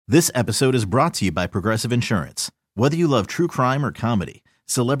This episode is brought to you by Progressive Insurance. Whether you love true crime or comedy,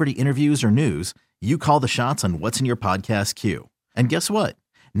 celebrity interviews or news, you call the shots on what's in your podcast queue. And guess what?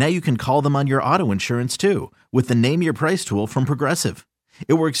 Now you can call them on your auto insurance too with the Name Your Price tool from Progressive.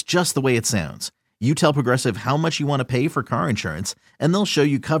 It works just the way it sounds. You tell Progressive how much you want to pay for car insurance, and they'll show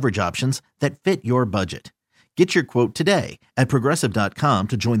you coverage options that fit your budget. Get your quote today at Progressive.com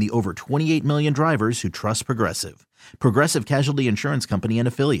to join the over 28 million drivers who trust Progressive. Progressive Casualty Insurance Company and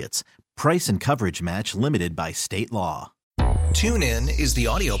Affiliates. Price and coverage match limited by state law. TuneIn is the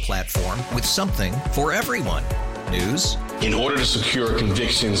audio platform with something for everyone. News. In order to secure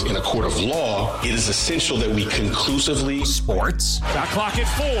convictions in a court of law, it is essential that we conclusively. Sports. Shot clock at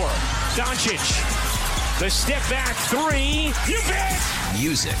 4. Doncic. The step back 3. You bet.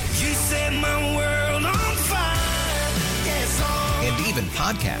 Music. You set my world on fire. Yes, and even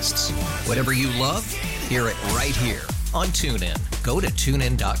podcasts. Whatever you love, hear it right here on TuneIn. Go to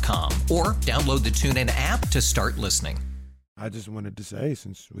TuneIn.com or download the TuneIn app to start listening. I just wanted to say,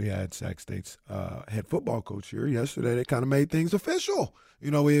 since we had Sac State's head football coach here yesterday, they kind of made things official. You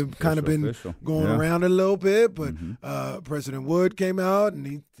know, we've kind of been going around a little bit, but President Wood came out and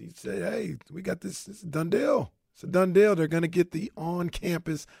he said, hey, we got this. It's a done deal. It's a done deal. They're going to get the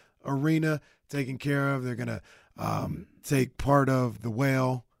on-campus arena taken care of. They're going to take part of the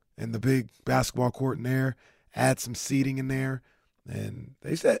well and the big basketball court in there, add some seating in there. And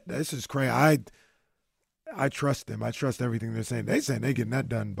they said, this is crazy. I trust them. I trust everything they're saying. They're saying they're getting that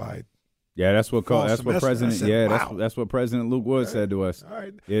done by. Yeah, that's what President. Said, wow. That's what President Luke Wood said to us. All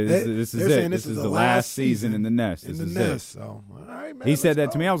right, yeah, this is it. This is the last season in the nest. In the nest. So, all right, man. He said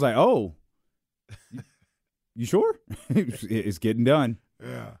that to me. I was like, oh, you sure? It's getting done.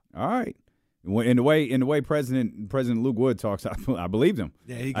 Yeah. All right. In the way President Luke Wood talks, I believed him.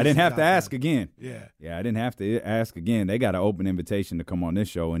 Yeah, I didn't have to ask again. Yeah. Yeah, I didn't have to ask again. They got an open invitation to come on this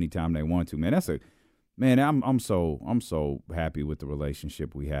show anytime they want to. Man, I'm so happy with the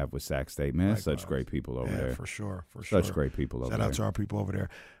relationship we have with Sac State, man. Likewise. Such great people over there. For sure. Such great people over there. Shout out to our people over there.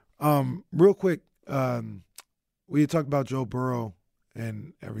 Real quick, we had talked about Joe Burrow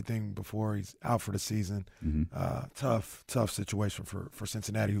and everything before he's out for the season. Mm-hmm. Tough situation for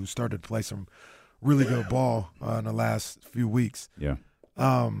Cincinnati, who started to play some really good ball in the last few weeks. Yeah.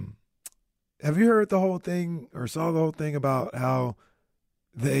 Have you heard the whole thing or saw the whole thing about how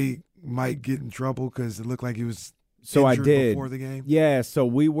they might get in trouble because it looked like he was injured before the game? Yeah, so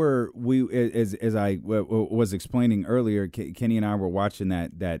we as I was explaining earlier, Kenny and I were watching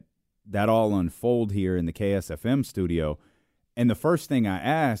that all unfold here in the KSFM studio, and the first thing I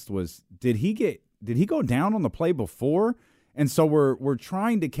asked was, did he go down on the play before? And so we're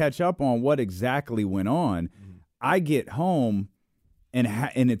trying to catch up on what exactly went on. Mm-hmm. I get home and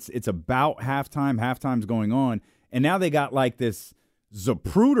it's about halftime. Halftime's going on, and now they got like this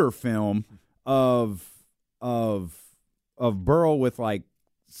Zapruder film of Burrow with like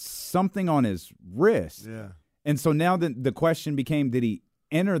something on his wrist. Yeah. And so now the question became, did he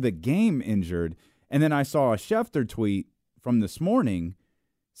enter the game injured? And then I saw a Schefter tweet from this morning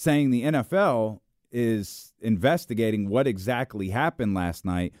saying the NFL is investigating what exactly happened last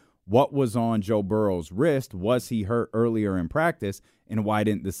night. What was on Joe Burrow's wrist? Was he hurt earlier in practice? And why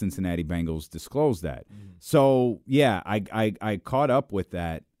didn't the Cincinnati Bengals disclose that? So, yeah, I caught up with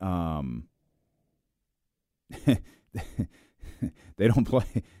that. They don't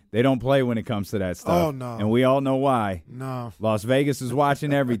play when it comes to that stuff. Oh, no. And we all know why. No. Las Vegas is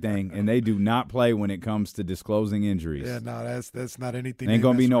watching everything, and they do not play when it comes to disclosing injuries. Yeah, no, that's not anything. Ain't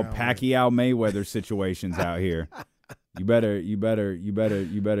going to be no Pacquiao Mayweather situations out here. You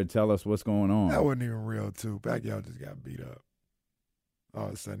better tell us what's going on. That wasn't even real, too. Pacquiao just got beat up. All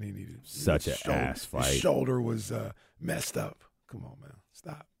of a sudden, he needed such an ass fight. His shoulder was messed up. Come on, man,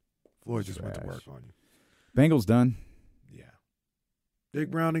 stop. Floyd just went to work on you. Bengals done. Yeah. Dick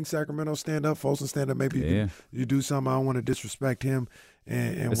Browning, Sacramento, stand up. Folsom, stand up. Maybe you do something. I don't want to disrespect him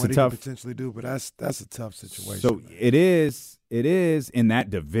and what he can potentially do, but that's a tough situation. So man. It is in that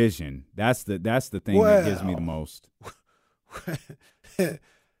division. That's the thing that gives me the most.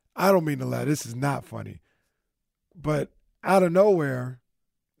 I don't mean to lie. This is not funny, but out of nowhere,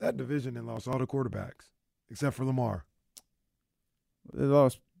 that division then lost all the quarterbacks except for Lamar. They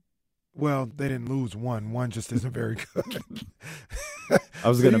lost. Well, they didn't lose one. One just isn't very good. I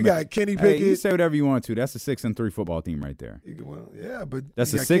was gonna. You got Kenny Pickett. Hey, you say whatever you want to. That's a 6-3 football team right there. Well, yeah, but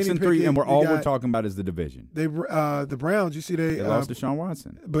that's a 6-3, and we're talking about is the division. They the Browns. You see, they lost Deshaun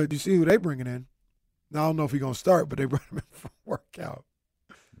Watson, but you see who they bringing in. Now I don't know if he's gonna start, but they brought him in for a workout.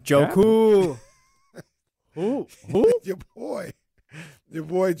 Joe Cool. Who? Your boy. Your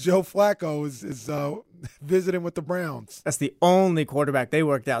boy Joe Flacco is visiting with the Browns. That's the only quarterback they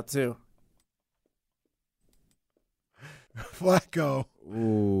worked out too. Flacco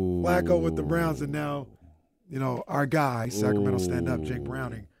with the Browns, and now, our guy, Sacramento stand-up, Jake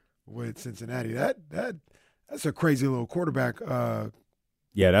Browning with Cincinnati. That's a crazy little quarterback.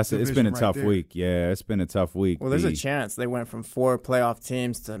 Yeah, it's been a tough week. Yeah, it's been a tough week. Well, there's a chance they went from 4 playoff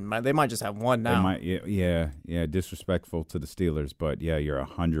teams to they might just have one now. Yeah, disrespectful to the Steelers, but yeah, you're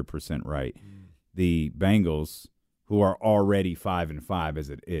 100% right. The Bengals, who are already 5-5 as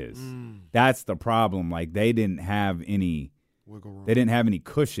it is, that's the problem. Like they didn't have any wiggle room. They didn't have any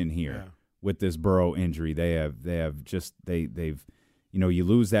cushion here with this Burrow injury. They've you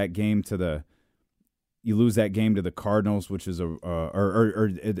lose that game to the. You lose that game to the Cardinals, which is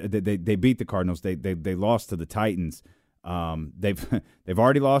they beat the Cardinals. They lost to the Titans. They've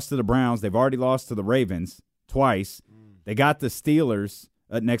already lost to the Browns. They've already lost to the Ravens twice. They got the Steelers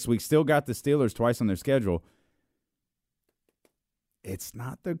next week. Still got the Steelers twice on their schedule. It's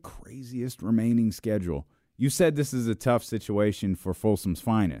not the craziest remaining schedule. You said this is a tough situation for Folsom's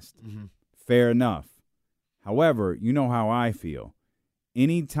finest. Mm-hmm. Fair enough. However, you know how I feel.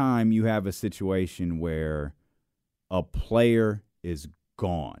 Anytime you have a situation where a player is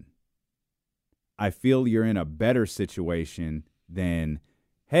gone, I feel you're in a better situation than,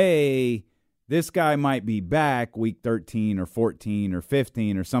 hey, this guy might be back week 13 or 14 or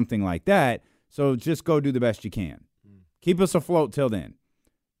 15 or something like that, so just go do the best you can. Keep us afloat till then.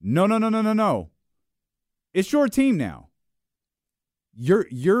 No. It's your team now. You're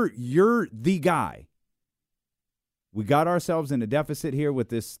the guy. We got ourselves in a deficit here with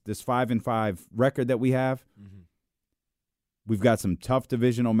this 5-5 record that we have. Mm-hmm. We've got some tough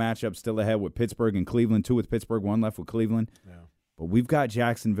divisional matchups still ahead with Pittsburgh and Cleveland. 2 with Pittsburgh, 1 left with Cleveland. Yeah. But we've got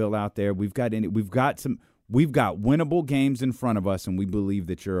Jacksonville out there. We've got winnable games in front of us, and we believe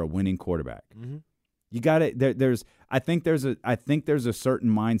that you're a winning quarterback. Mm-hmm. You got it. I think there's a certain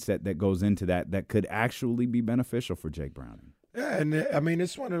mindset that goes into that could actually be beneficial for Jake Browning. Yeah, and I mean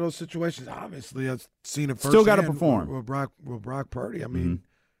it's one of those situations. Obviously, I've seen it firsthand. Still got to perform with Brock Purdy. I mean,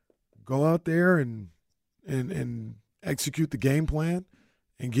 go out there and execute the game plan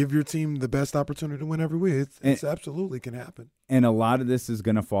and give your team the best opportunity to win every week. It absolutely can happen. And a lot of this is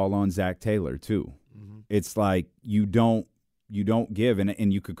going to fall on Zach Taylor too. Mm-hmm. It's like you don't give,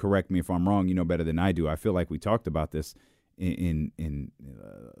 and you could correct me if I'm wrong. You know better than I do. I feel like we talked about this in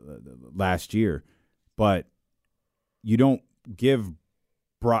last year, but you don't give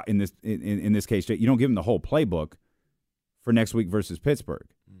Brock in this case. You don't give him the whole playbook for next week versus Pittsburgh.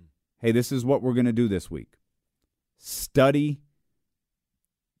 Hey, this is what we're going to do this week. Study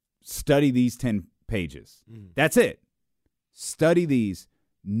these 10 pages. That's it. Study these.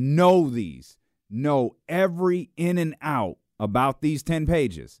 Know every in and out about these 10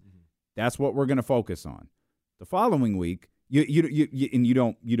 pages. That's what we're going to focus on. The following week, you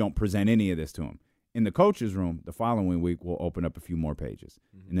don't present any of this to him. In the coach's room, the following week we'll open up a few more pages,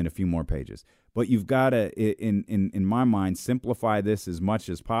 and then a few more pages. But you've got to, in my mind, simplify this as much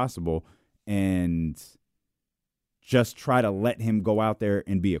as possible and just try to let him go out there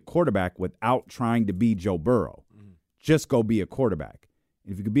and be a quarterback without trying to be Joe Burrow. Just go be a quarterback.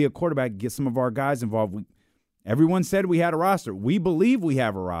 If you could be a quarterback, get some of our guys involved. Everyone said we had a roster. We believe we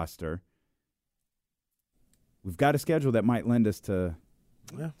have a roster. We've got a schedule that might lend us to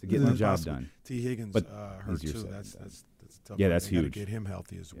getting the job done. T. Higgins hurt too. That's tough. Yeah, that's huge. Got to get him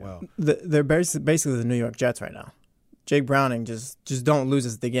healthy as well. They're basically the New York Jets right now. Jake Browning just don't lose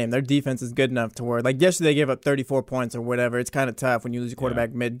us the game. Their defense is good enough to where, like yesterday, they gave up 34 points or whatever. It's kind of tough when you lose your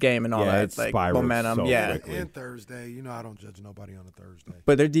quarterback mid-game and all that. It's like momentum. So and Thursday, I don't judge nobody on a Thursday.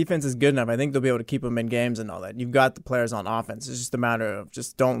 But their defense is good enough. I think they'll be able to keep them in games and all that. You've got the players on offense. It's just a matter of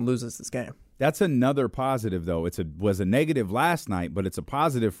just don't lose us this game. That's another positive, though. Was a negative last night, but it's a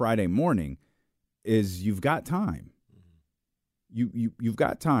positive Friday morning. Is you've got time. You've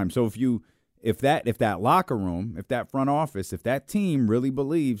got time. So if that locker room, if that front office, if that team really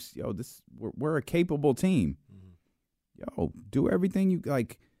believes, we're a capable team, do everything you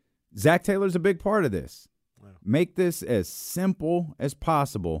like. Zach Taylor's a big part of this. Wow. Make this as simple as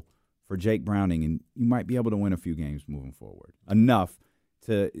possible for Jake Browning, and you might be able to win a few games moving forward. Enough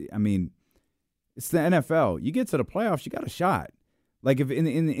to, it's the NFL. You get to the playoffs, you got a shot. Like if in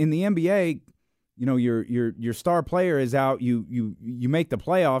the NBA, your star player is out. You make the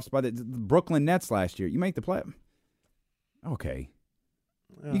playoffs by the Brooklyn Nets last year. You make the play. Okay,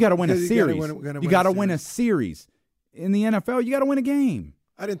 you got to win a series. You got to win a series. In the NFL, you got to win a game.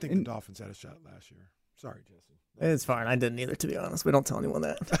 I didn't think the Dolphins had a shot last year. Sorry, Jesse. It's fine. I didn't either, to be honest. We don't tell anyone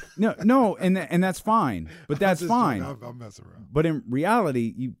that. No, and that's fine. But that's fine. I'm messing around. But in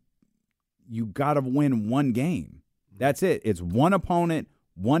reality, you got to win one game. That's it. It's one opponent,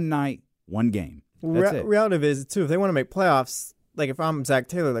 one night, one game. That's it. Reality is, too, if they want to make playoffs, like if I'm Zach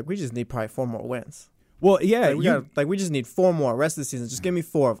Taylor, like we just need probably 4 more wins. Well, yeah. We just need 4 more rest of the season. Just give me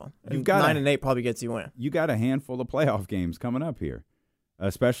 4 of them. You've got 9-8 probably gets you in. You got a handful of playoff games coming up here,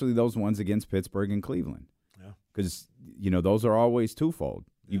 especially those ones against Pittsburgh and Cleveland. Because those are always twofold.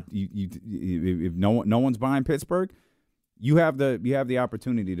 Yeah. If no one's buying Pittsburgh, you have the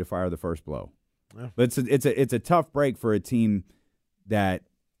opportunity to fire the first blow. Yeah. But it's a tough break for a team that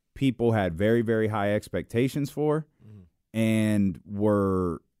people had very, very high expectations for and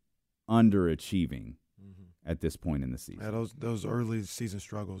were underachieving at this point in the season. Yeah, those early season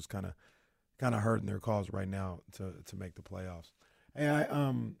struggles kind of hurting their cause right now to make the playoffs. Hey,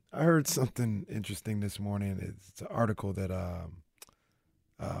 I heard something interesting this morning. It's an article that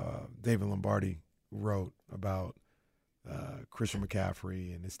David Lombardi wrote about Christian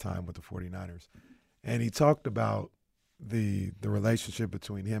McCaffrey and his time with the 49ers. And he talked about the relationship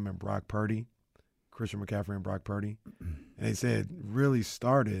between him and Brock Purdy, Christian McCaffrey and Brock Purdy. And he said really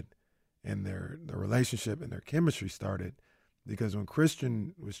started and their relationship and their chemistry started because when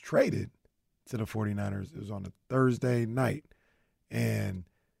Christian was traded to the 49ers, it was on a Thursday night. And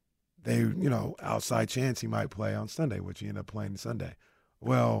they, outside chance he might play on Sunday, which he ended up playing Sunday.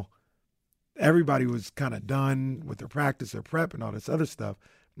 Well, everybody was kind of done with their practice, their prep, and all this other stuff.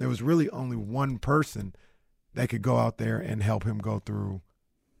 There was really only one person that could go out there and help him go through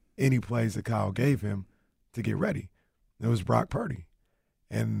any plays that Kyle gave him to get ready. It was Brock Purdy.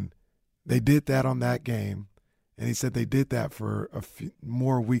 And they did that on that game. And he said they did that for a few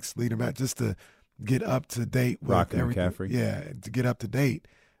more weeks leading up just to get up to date with Brock everything. McCaffrey. Yeah, to get up to date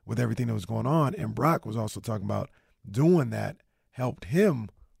with everything that was going on. And Brock was also talking about doing that helped him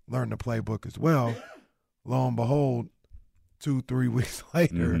learn the playbook as well. Lo and behold, 2-3 weeks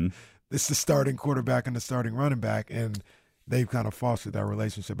later, this is the starting quarterback and the starting running back, and they've kind of fostered that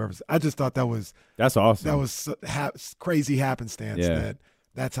relationship ever since. I just thought that's awesome. That was crazy happenstance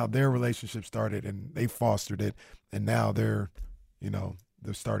that's how their relationship started, and they fostered it, and now they're,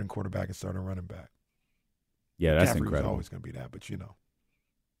 the starting quarterback and starting running back. Yeah, that's McCaffrey incredible. Was always going to be that, but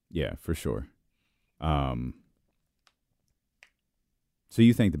Yeah, for sure. So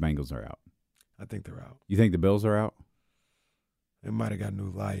you think the Bengals are out? I think they're out. You think the Bills are out? They might have got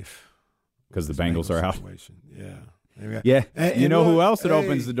new life. Because the Bengals are out? Yeah. Yeah. And you know who else it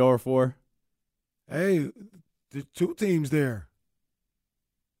opens the door for? Hey, there's 2 teams there.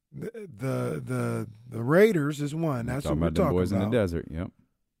 The Raiders is one. That's what we're talking about. The boys in the desert. Yep.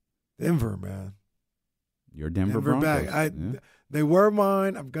 Denver, man. Your Denver Broncos. Back. They were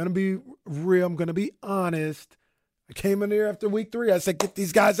mine. I'm gonna be real. I'm gonna be honest. I came in here after week 3. I said, "Get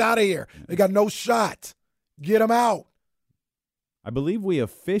these guys out of here. They got no shot. Get them out." I believe we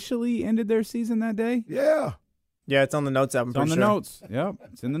officially ended their season that day. Yeah. Yeah, it's on the notes app. It's on the notes. Yep,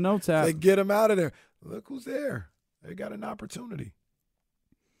 it's in the notes app. They get them out of there. Look who's there. They got an opportunity.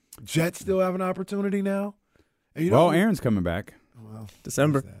 Jets still have an opportunity now. And Aaron's coming back. Well,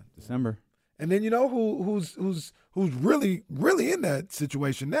 December. And then who's really in that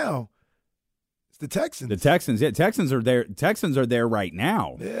situation now? It's the Texans. The Texans, yeah, Texans are there. Texans are there right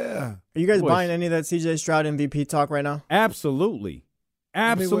now. Yeah. Are you guys buying any of that CJ Stroud MVP talk right now? Absolutely.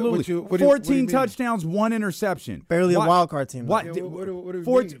 Absolutely. What 14 touchdowns, 1 interception. Barely a wild card team. What?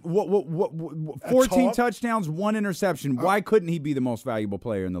 14 touchdowns, 1 interception. Why couldn't he be the most valuable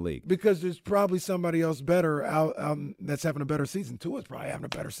player in the league? Because there's probably somebody else better out that's having a better season. Tua's probably having a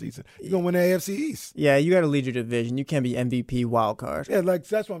better season. You're going to win the AFC East. Yeah, you got to lead your division. You can't be MVP wild card. Yeah, that's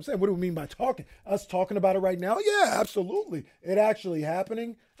what I'm saying. What do we mean by talking? Us talking about it right now? Yeah, absolutely. It actually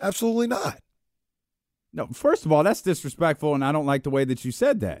happening? Absolutely not. No, first of all, that's disrespectful, and I don't like the way that you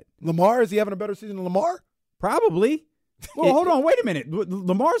said that. Lamar, is he having a better season than Lamar? Probably. Well, hold on, wait a minute.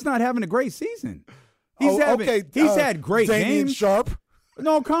 Lamar's not having a great season. He's had great games. Sharp.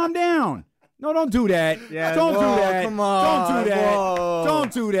 No, calm down. No, don't do that. Yeah, don't do that. Come on. Don't do that. Whoa.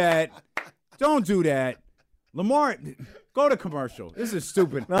 Don't do that. Don't do that. Lamar, go to commercial. This is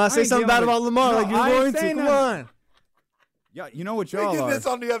stupid. No, say something bad about Lamar like you're going to. Come on. Yeah, you know what y'all Get are. this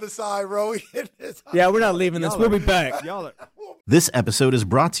on the other side, bro. Yeah, we're not leaving this. We'll be back. Y'all are. This episode is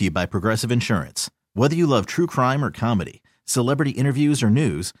brought to you by Progressive Insurance. Whether you love true crime or comedy, celebrity interviews or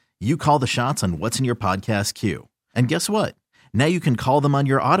news, you call the shots on what's in your podcast queue. And guess what? Now you can call them on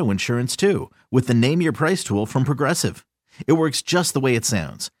your auto insurance too with the Name Your Price tool from Progressive. It works just the way it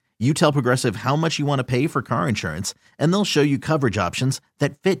sounds. You tell Progressive how much you want to pay for car insurance, and they'll show you coverage options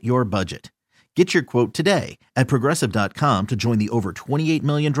that fit your budget. Get your quote today at Progressive.com to join the over 28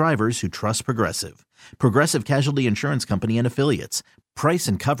 million drivers who trust Progressive. Progressive Casualty Insurance Company and Affiliates. Price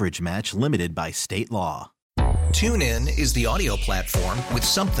and coverage match limited by state law. TuneIn is the audio platform with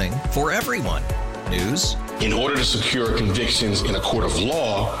something for everyone. News. In order to secure convictions in a court of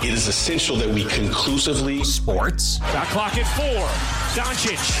law, it is essential that we conclusively. Sports. Shot clock at 4.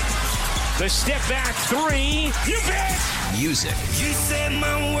 Doncic. The step back 3. You bet. Music. You set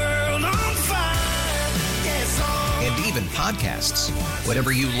my world on fire. Yes, and even podcasts.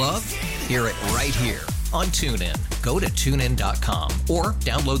 Whatever you love, hear it right here on TuneIn. Go to TuneIn.com or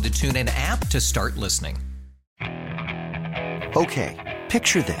download the TuneIn app to start listening. Okay,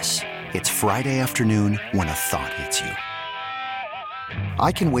 picture this. It's Friday afternoon when a thought hits you.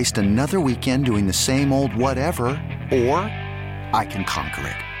 I can waste another weekend doing the same old whatever, or I can conquer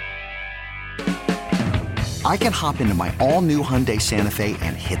it. I can hop into my all-new Hyundai Santa Fe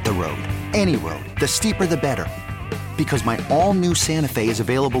and hit the road. Any road. The steeper, the better. Because my all-new Santa Fe is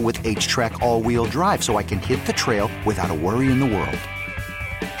available with H-Track all-wheel drive, so I can hit the trail without a worry in the world.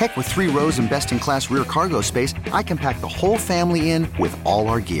 Heck, with 3 rows and best-in-class rear cargo space, I can pack the whole family in with all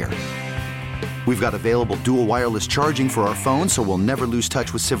our gear. We've got available dual wireless charging for our phones, so we'll never lose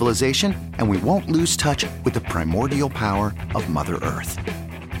touch with civilization, and we won't lose touch with the primordial power of Mother Earth.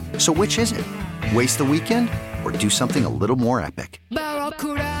 So which is it? Waste the weekend or do something a little more epic?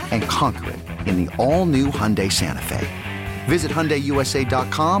 And conquer it in the all-new Hyundai Santa Fe. Visit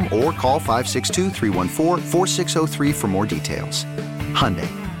HyundaiUSA.com or call 562-314-4603 for more details. Hyundai,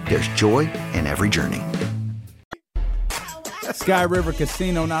 there's joy in every journey. Sky River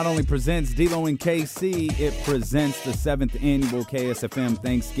Casino not only presents D-Lo and KC, it presents the 7th annual KSFM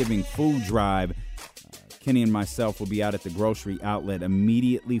Thanksgiving Food Drive. Kenny and myself will be out at the grocery outlet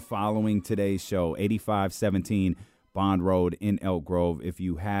immediately following today's show, 8517 Bond Road in Elk Grove. If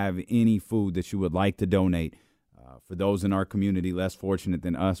you have any food that you would like to donate, for those in our community less fortunate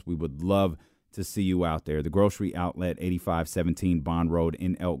than us, we would love to see you out there. The grocery outlet, 8517 Bond Road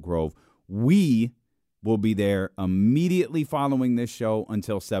in Elk Grove. We will be there immediately following this show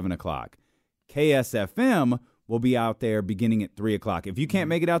until 7 o'clock. KSFM will be out there beginning at 3 o'clock. If you can't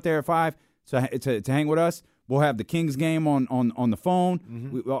make it out there at 5 to hang with us, we'll have the Kings game on the phone.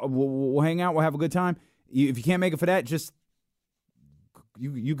 Mm-hmm. We'll hang out. We'll have a good time. If you can't make it for that, just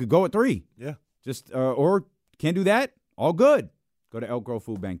you could go at 3. Yeah. Just or can't do that. All good. Go to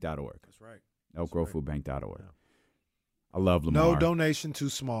elkgrovefoodbank.org. That's right. elkgrovefoodbank.org. Yeah. I love Lamar. No donation too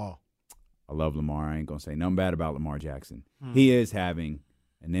small. I love Lamar. I ain't going to say nothing bad about Lamar Jackson. He is having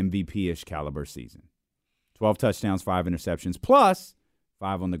an MVP-ish caliber season. 12 touchdowns, 5 interceptions, plus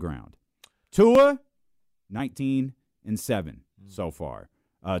 5 on the ground. Tua, 19-7 so far.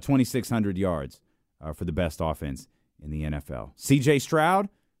 2,600 yards for the best offense in the NFL. C.J. Stroud,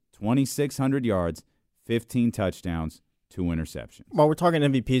 2,600 yards, 15 touchdowns, 2 interceptions. While we're talking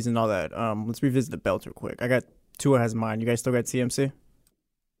MVPs and all that, let's revisit the belts real quick. I got Tua has mine. You guys still got CMC?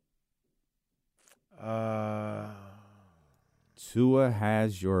 Tua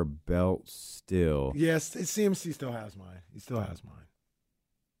has your belt still. Yes, CMC still has mine. He still has mine.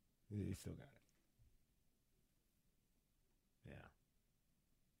 He still got it.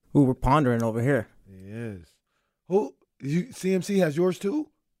 Yeah. Ooh, we're pondering over here. He is. CMC has yours too?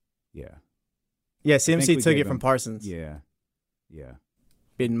 Yeah. Yeah, CMC took it from Parsons. Yeah.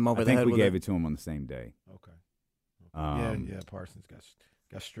 Beating him over the head. I think we gave it to him on the same day. Okay. Parsons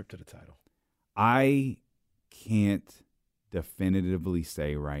got stripped of the title. I can't definitively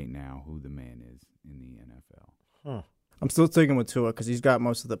say right now who the man is in the NFL. Huh. I'm still sticking with Tua because he's got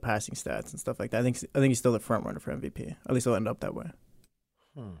most of the passing stats and stuff like that. I think he's still the front runner for MVP. At least he'll end up that way.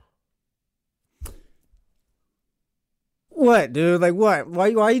 What, dude? Like what?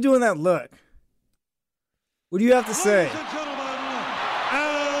 Why are you doing that look? What do you have to say?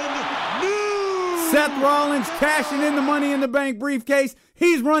 Seth Rollins cashing in the Money in the Bank briefcase.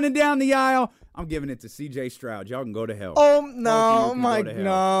 He's running down the aisle. I'm giving it to C.J. Stroud. Y'all can go to hell. Oh, no.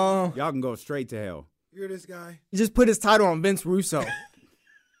 No. Y'all can go straight to hell. You're this guy. He just put his title on Vince Russo.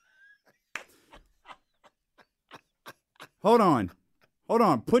 Hold on.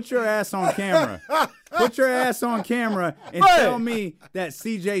 Put your ass on camera. Put your ass on camera and tell me that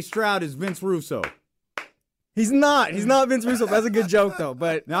C.J. Stroud is Vince Russo. He's not. He's not Vince Russo. That's a good joke, though.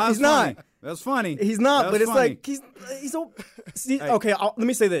 But no, he's not. That's funny. He's not, but it's funny. like he's so. Okay, let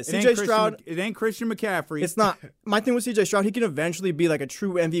me say this: C.J. Stroud. It ain't Christian McCaffrey. It's not. My thing with C.J. Stroud, he can eventually be like a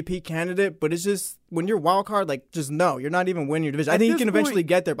true MVP candidate, but it's just when you're wild card, like just no, you're not even winning your division. I think he can eventually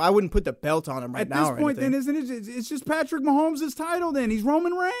get there, but I wouldn't put the belt on him right now. At this point, then isn't it? It's just Patrick Mahomes' title. Then he's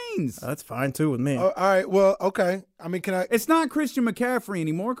Roman Reigns. That's fine too with me. All right. Well, okay. I mean, can I? It's not Christian McCaffrey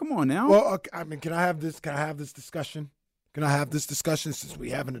anymore. Come on now. Well, okay, I mean, can I have this? Can I have this discussion? Can I have this discussion since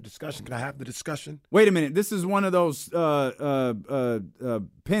we're having a discussion? Can I have the discussion? Wait a minute. This is one of those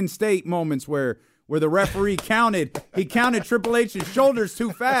Penn State moments where the referee counted Triple H's shoulders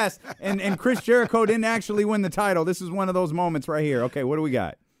too fast, and Chris Jericho didn't actually win the title. This is one of those moments right here. Okay, what do we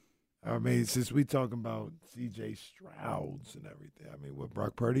got? I mean, since we talking about C.J. Strouds and everything, I mean, what,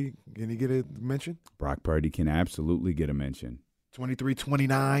 Brock Purdy, can he get a mention? Brock Purdy can absolutely get a mention.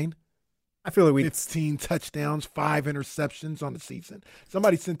 23-29. I feel like 15 touchdowns, 5 interceptions on the season.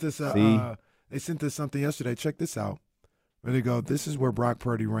 Somebody sent us they sent us something yesterday. Check this out. There they go. This is where Brock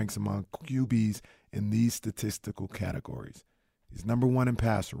Purdy ranks among QBs in these statistical categories. He's number 1 in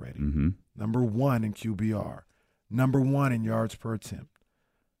passer rating, number 1 in QBR, number 1 in yards per attempt,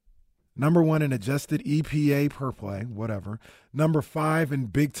 number 1 in adjusted EPA per play, whatever, number 5 in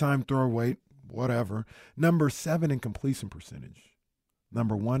big-time throw weight, whatever, number 7 in completion percentage.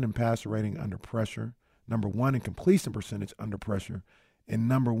 Number 1 in passer rating under pressure, number 1 in completion percentage under pressure, and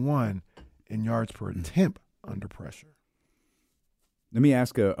number 1 in yards per attempt under pressure. Let me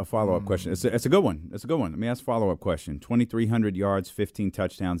ask a follow-up question. It's a good one. It's a good one. Let me ask a follow-up question. 2,300 yards, 15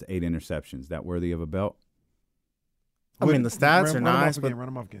 touchdowns, 8 interceptions. That worthy of a belt? I mean, the stats are nice. Run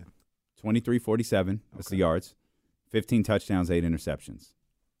them off again. 23-47. That's the yards. 15 touchdowns, 8 interceptions.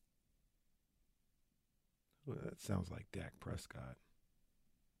 Well, that sounds like Dak Prescott.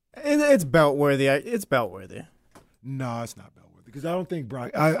 It's belt worthy. It's belt worthy. No, it's not belt worthy because I don't think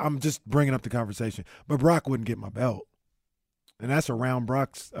Brock. I'm just bringing up the conversation, but Brock wouldn't get my belt, and that's around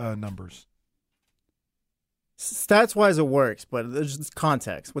Brock's numbers. Stats wise, it works, but there's just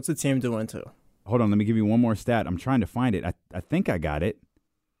context. What's the team doing too? Hold on, let me give you one more stat. I'm trying to find it. I think I got it.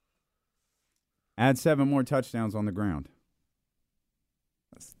 Add 7 more touchdowns on the ground.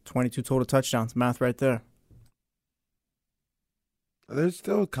 That's 22 total touchdowns. Math right there. There's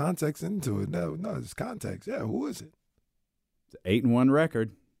still context into it. No, there's context. Yeah, who is it? It's an 8-1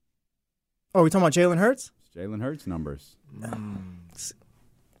 record. Oh, we talking about Jalen Hurts? It's Jalen Hurts numbers.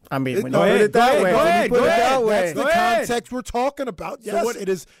 I mean, when you put it that way, that's the context we're talking about. Yes,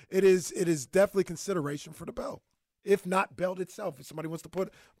 so it is definitely consideration for the belt. If not belt itself, if somebody wants to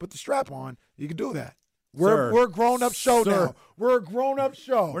put the strap on, you can do that. We're a grown-up show now. We're a grown-up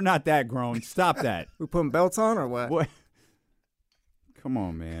show. We're not that grown. Stop that. We putting belts on or what? Come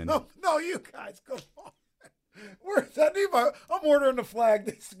on, man. No, you guys, come on. I'm ordering the flag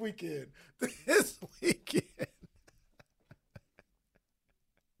this weekend.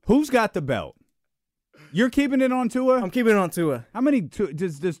 Who's got the belt? You're keeping it on Tua? I'm keeping it on Tua. How many?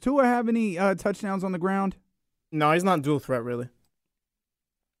 Does Tua have any touchdowns on the ground? No, he's not dual threat, really.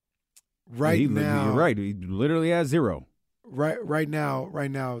 Now. You're right. He literally has 0. Right now,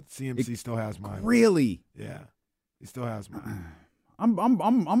 CMC still has mine. Really? Yeah, he still has mine. I'm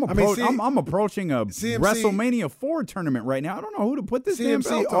approaching a WrestleMania 4 tournament right now. I don't know who to put this damn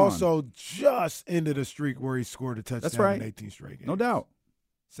belt on. CMC also just ended a streak where he scored a touchdown. That's right. In 18 straight games. No doubt.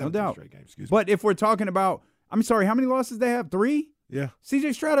 17 straight games. Excuse me. But if we're talking about, I'm sorry, how many losses they have? 3? Yeah.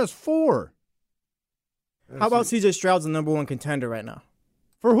 C.J. Stroud has 4. How about C.J. Stroud's the number 1 contender right now?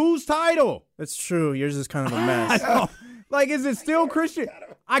 For whose title? That's true. Yours is kind of a mess. Like, is it still Christian?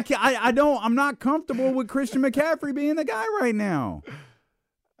 I'm not comfortable with Christian McCaffrey being the guy right now.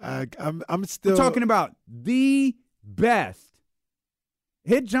 I'm still We're talking about the best.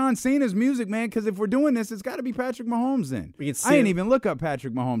 Hit John Cena's music, man, because if we're doing this, it's got to be Patrick Mahomes then. I didn't even look up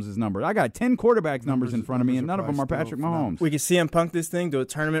Patrick Mahomes' numbers. I got 10 quarterbacks numbers in front of me, and none of them are Patrick Mahomes. We could CM Punk this thing, do a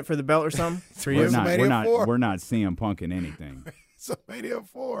tournament for the belt or something? We're not CM Punking anything. WrestleMania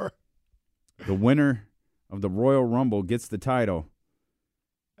 4. The winner of the Royal Rumble gets the title.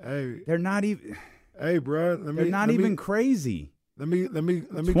 Hey, they're not even. Hey, bro, they're not even crazy. Let me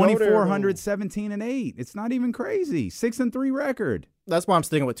 2,400, 17-8. It's not even crazy. 6-3 record. That's why I'm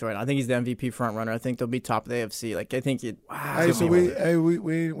sticking with Troy. I think he's the MVP front runner. I think they'll be top of the AFC. Like, I think it. Wow. Hey, so we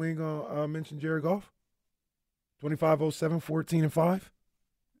ain't gonna mention Jared Goff. 25-07, 14-5.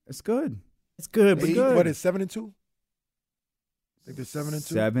 It's good. It's good, but good. What is 7-2? I think they're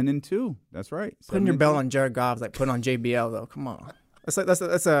 7-2. 7-2. That's right. Putting your belt on Jared Goff is like putting on JBL though. Come on.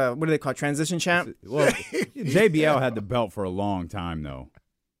 That's a what do they call it? Transition champ? Well, JBL had the belt for a long time though.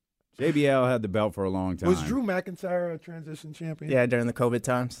 JBL had the belt for a long time. Was Drew McIntyre a transition champion? Yeah, during the COVID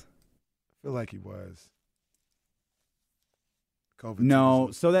times. feel like he was. COVID.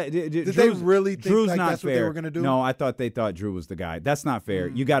 No, so that did they really think Drew's like not that's fair. what they were going to do? No, I thought they thought Drew was the guy. That's not fair.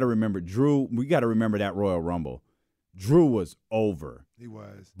 You got to remember Drew. We got to remember that Royal Rumble. Drew was over. He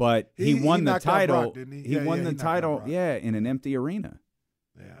was, but he won the title. Brock, didn't he? He won the title. Yeah, in an empty arena.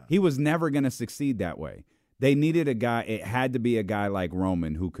 Yeah, he was never going to succeed that way. They needed a guy. It had to be a guy like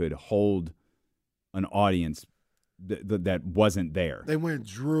Roman who could hold an audience that wasn't there. They went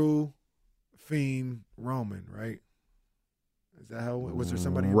Drew, Fiend, Roman, right? Is that how? Was there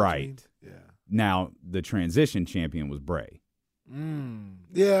somebody in right? Between? Yeah. Now the transition champion was Bray.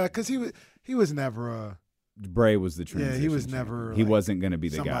 Yeah, because he was never a. Bray was the transition. Yeah, he was champion. never. He like wasn't going to be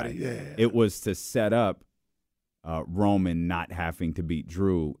the somebody, guy. Yeah. It was to set up Roman not having to beat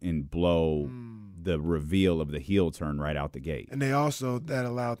Drew and blow the reveal of the heel turn right out the gate. And they also that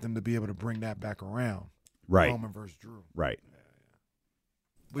allowed them to be able to bring that back around. Right. Roman versus Drew. Right. Yeah.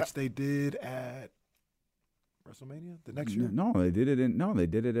 Which they did at WrestleMania the next year. No, they did it in. No, they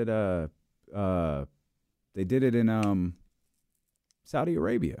did it at they did it in Saudi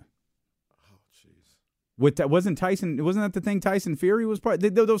Arabia. Oh, jeez. With that wasn't that the thing Tyson Fury was part?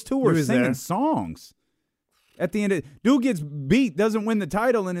 Those two were singing there. songs. At the end, dude gets beat, doesn't win the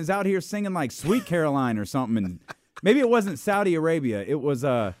title, and is out here singing like "Sweet Caroline" or something. And maybe it wasn't Saudi Arabia. It was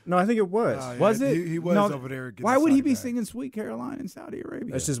No, I think it was. Yeah, was it? He was over there. Why would he be singing "Sweet Caroline" in Saudi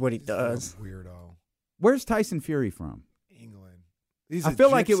Arabia? That's just what he does. Weirdo. Where's Tyson Fury from? England. I feel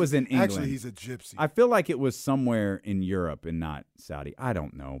like it was in England. Actually, he's a gypsy. I feel like it was somewhere in Europe and not Saudi. I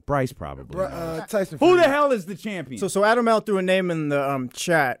don't know. Bryce probably knows. Tyson Who Fury. the hell is the champion? So Adam L threw a name in the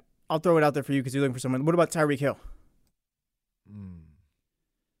chat. I'll throw it out there for you because you're looking for someone. What about Tyreek Hill?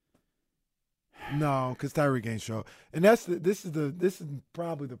 No, because Tyreek ain't show, and this is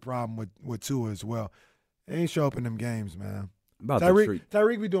probably the problem with Tua as well. They ain't show up in them games, man.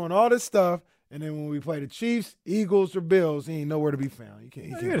 Tyreek be doing all this stuff, and then when we play the Chiefs, Eagles, or Bills, he ain't nowhere to be found. You can't.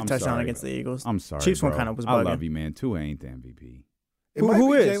 He had a touchdown against the Eagles. I'm sorry, Chiefs bro. one kind of was I bugging. love you, man. Tua ain't the MVP. It might be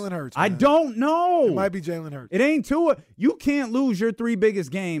is? Jalen Hurts. I man. don't know. It might be Jalen Hurts. It ain't Tua. You can't lose your 3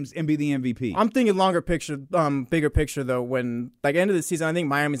 biggest games and be the MVP. I'm thinking longer picture, bigger picture though. When like end of the season, I think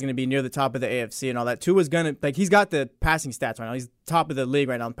Miami's going to be near the top of the AFC and all that. Tua's going to he's got the passing stats right now. He's top of the league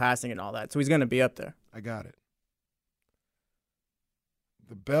right now in passing and all that. So he's going to be up there. I got it.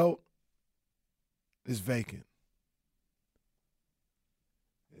 The belt is vacant,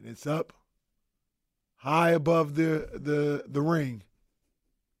 and it's up high above the ring.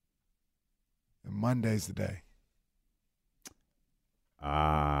 And Monday's the day.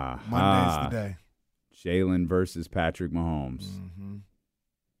 Monday's the day. Jalen versus Patrick Mahomes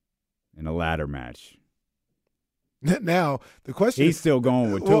in a ladder match. Now, the question He's still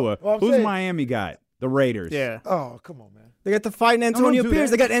going with Tua. Who's Miami got? The Raiders. Yeah. Oh, come on, man. They got the fighting Antonio Pierce.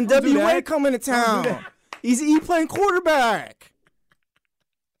 They got NWA coming to town. He playing quarterback.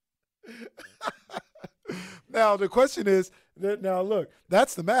 Now, the question is, look,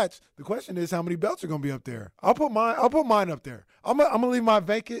 that's the match. The question is how many belts are going to be up there. I'll put mine up there. I'm going to leave mine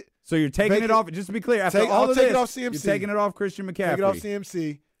vacant. So you're taking it off, just to be clear, after all I'll of take this, it off CMC. you're taking it off Christian McCaffrey. Take it off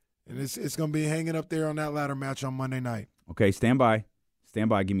CMC, and it's going to be hanging up there on that ladder match on Monday night. Okay, stand by. Stand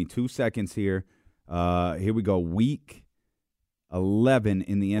by. Give me 2 seconds here. Here we go. Week 11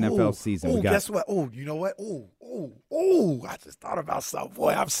 in the NFL season. Guess what? Oh, you know what? I just thought about something.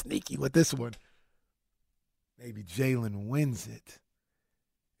 Boy, I'm sneaky with this one. Maybe Jalen wins it.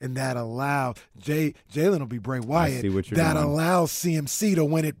 And that allows Jalen will be Bray Wyatt. I see what you're that doing. allows CMC to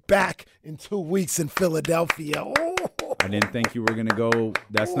win it back in 2 weeks in Philadelphia. Oh. I didn't think you were going to go.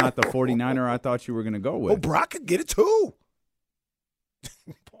 That's not the 49er I thought you were going to go with. Oh, Brock could get it too.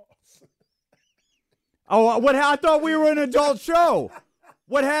 Oh, I thought we were an adult show.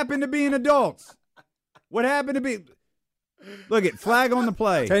 What happened to being adults? What happened to be? Look at flag on the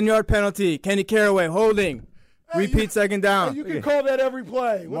play. 10-yard penalty. Kenny Caraway holding. Repeat second down. You can call that every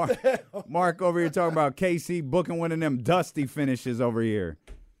play. What the hell? Mark over here talking about KC booking one of them dusty finishes over here.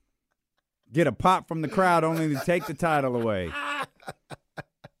 Get a pop from the crowd only to take the title away.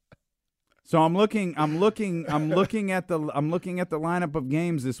 So I'm looking at the lineup of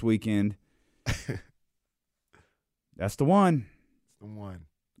games this weekend. That's the one. It's the one.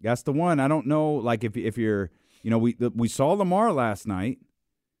 That's the one. I don't know, like if you're, we saw Lamar last night.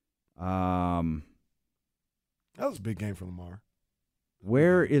 That was a big game for Lamar.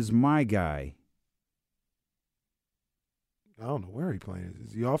 Where is my guy? I don't know where he playing.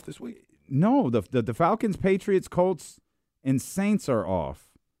 Is he off this week? No, the Falcons, Patriots, Colts, and Saints are off.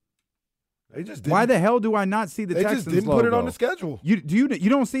 They just didn't. Why the hell do I not see the Texans just didn't logo? put it on the schedule. You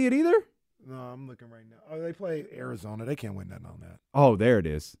don't see it either? No, I'm looking right now. Oh, they play Arizona. They can't win nothing on that. Oh, there it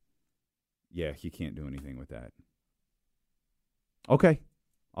is. Yeah, you can't do anything with that. Okay,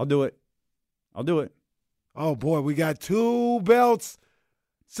 I'll do it. Oh, boy, we got 2 belts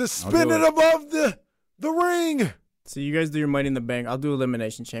suspended above the ring. So you guys do your Money in the Bank. I'll do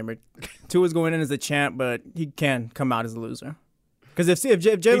Elimination Chamber. Tua's going in as the champ, but he can come out as a loser. Because if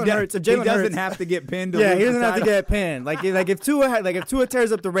Jalen Hurts, he doesn't have to get pinned. Yeah, he doesn't have to get pinned. Like if Tua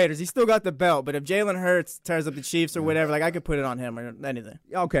tears up the Raiders, he still got the belt. But if Jalen Hurts tears up the Chiefs or whatever, like I could put it on him or anything.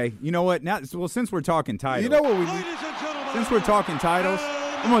 Okay, you know what? Now, since we're talking titles, you know what we need? Since we're talking titles,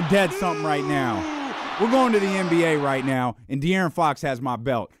 I'm gonna dead something right now. We're going to the NBA right now, and De'Aaron Fox has my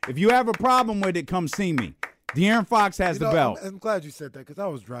belt. If you have a problem with it, come see me. De'Aaron Fox has the belt. I'm glad you said that because I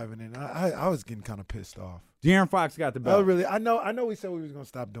was driving in. I was getting kind of pissed off. De'Aaron Fox got the belt. I know we said we was going to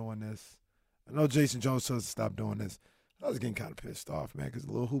stop doing this. I know Jason Jones said to stop doing this. I was getting kind of pissed off, man, because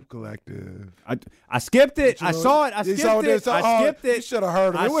the little hoop collective. I skipped it. I saw it. I skipped it. You should have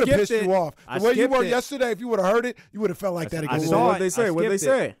heard it. It would have pissed you off. The way you were yesterday, if you would have heard it, you would have felt like that again. I saw what they say. What they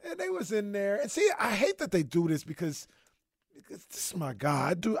say? And they was in there. And see, I hate that they do this because this is my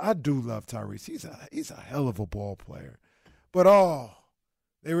guy. I do love Tyrese. He's a hell of a ball player. But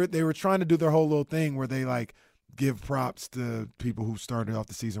they were trying to do their whole little thing where they like give props to people who started off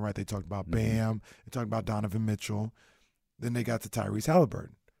the season right. They talked about Bam. They talked about Donovan Mitchell. Then they got to Tyrese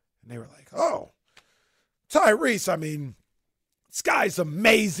Halliburton. And they were like, oh, Tyrese, I mean, this guy's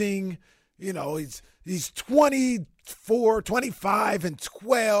amazing. You know, he's 24, 25, and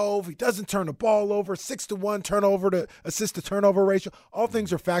 12. He doesn't turn the ball over. 6-to-1 turnover to assist to turnover ratio. All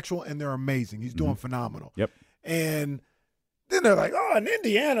things are factual, and they're amazing. He's doing phenomenal. Yep. And then they're like, oh, in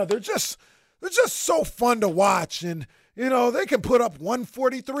Indiana, they're just so fun to watch. And, you know, they can put up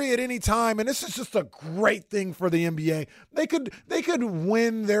 143 at any time, and this is just a great thing for the NBA. They could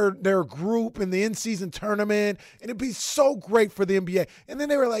win their group in the in-season tournament, and it'd be so great for the NBA. And then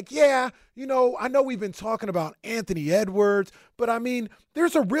they were like, yeah, you know, I know we've been talking about Anthony Edwards, but, I mean,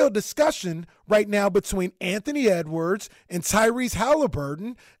 there's a real discussion right now between Anthony Edwards and Tyrese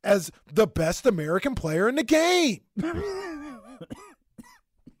Halliburton as the best American player in the game.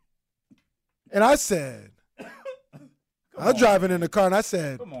 And I said, I was driving in the car, and I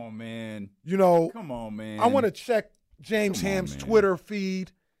said, come on, man. You know, come on, man. I want to check James Ham's Twitter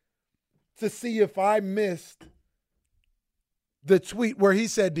feed to see if I missed the tweet where he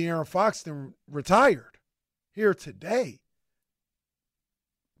said De'Aaron Fox retired here today.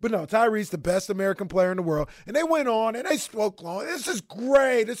 But no, Tyrese, the best American player in the world. And they went on and they spoke long. This is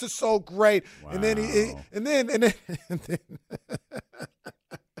great. This is so great. Wow. And then and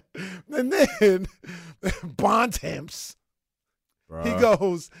then Bontemps, he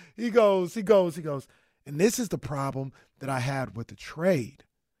goes, and this is the problem that I had with the trade.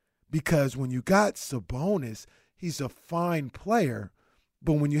 Because when you got Sabonis, he's a fine player,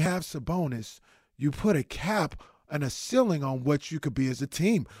 but when you have Sabonis, you put a cap and a ceiling on what you could be as a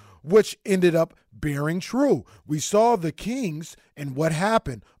team, which ended up bearing true. We saw the Kings and what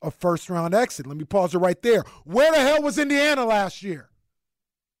happened, a first-round exit. Let me pause it right there. Where the hell was Indiana last year?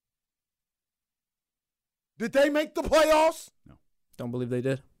 Did they make the playoffs? No. Don't believe they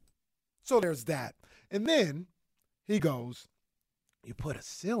did. So there's that. And then he goes, you put a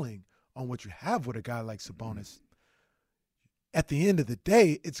ceiling on what you have with a guy like Sabonis. At the end of the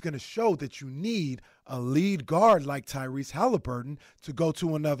day, it's going to show that you need a lead guard like Tyrese Halliburton to go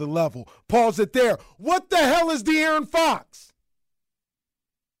to another level. Pause it there. What the hell is De'Aaron Fox?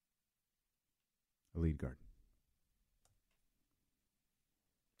 A lead guard.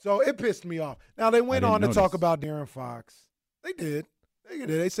 So it pissed me off. Now, they went on to talk about De'Aaron Fox. They did.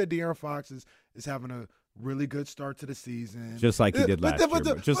 They said De'Aaron Fox is having a really good start to the season. Just like he did last year. But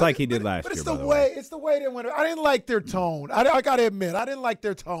it's the way they went. I didn't like their tone. I got to admit, I didn't like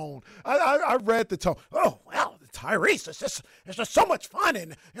their tone. I read the tone. Oh, well, Tyrese, it's just so much fun.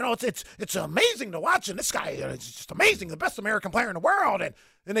 And, you know, it's amazing to watch. And this guy is just amazing, the best American player in the world. And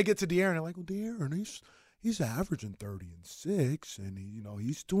then they get to De'Aaron, and they're like, well, De'Aaron, he's averaging 30-6, and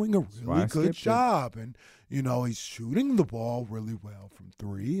he's doing a really good job, and he's shooting the ball really well from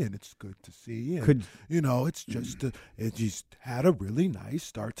three, and it's good to see. And it's just it just had a really nice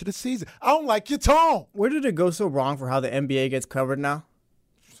start to the season. I don't like your tone. Where did it go so wrong for how the NBA gets covered now?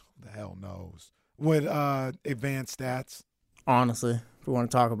 Who the hell knows? With advanced stats, honestly, if we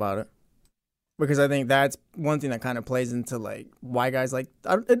want to talk about it. Because I think that's one thing that kind of plays into, like, why guys, like,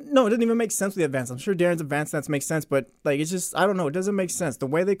 it doesn't even make sense with the advanced. I'm sure Darren's advanced stats make sense, but, like, it's just, I don't know, it doesn't make sense. The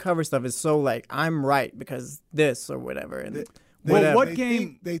way they cover stuff is so, like, I'm right because this or whatever. And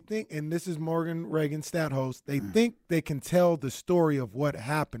they think, and this is Morgan Reagan, stat host, they think they can tell the story of what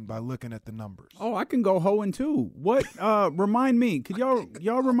happened by looking at the numbers. Oh, I can go 0-2. What? Remind me. Could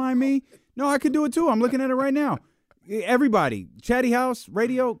y'all remind me? No, I could do it too. I'm looking at it right now. Everybody, Chatty House,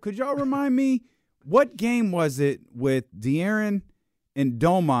 radio, could y'all remind me what game was it with De'Aaron and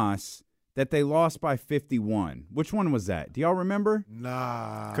Domas that they lost by 51? Which one was that? Do y'all remember?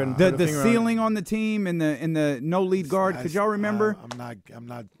 Nah. The ceiling on the team and the no lead guard. Could y'all remember? I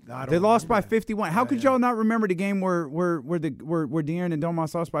don't They lost by that. 51. How could y'all not remember the game where De'Aaron and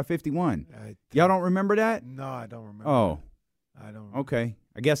Domas lost by 51? Y'all don't remember that? No, I don't remember. Oh. I don't remember. Okay.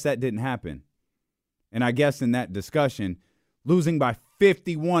 I guess that didn't happen. And I guess in that discussion, losing by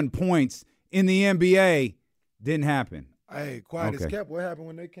 51 points in the NBA didn't happen. Hey, quiet as kept. What happened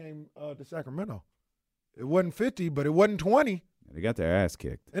when they came to Sacramento? It wasn't 50, but it wasn't 20. They got their ass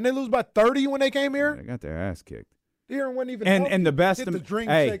kicked. And they lose by 30 when they came here? They got their ass kicked. De'Aaron wasn't even and the best hit the dream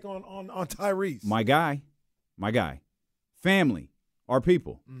hey, shake on Tyrese. My guy, family, our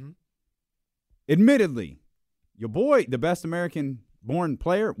people. Mm-hmm. Admittedly, your boy, the best American-born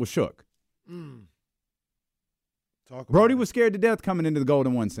player, was shook. Brody was scared to death coming into the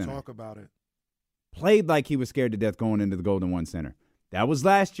Golden One Center. Talk about it. Played like he was scared to death going into the Golden One Center. That was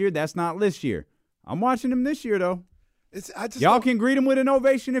last year. That's not this year. I'm watching him this year, though. Y'all can greet him with an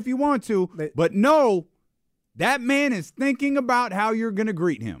ovation if you want to, but no, that man is thinking about how you're going to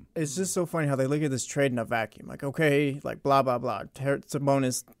greet him. It's just so funny how they look at this trade in a vacuum. Like, okay, like blah, blah, blah.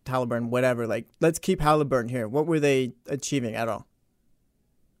 Sabonis, Halliburton, whatever. Like, let's keep Halliburton here. What were they achieving at all?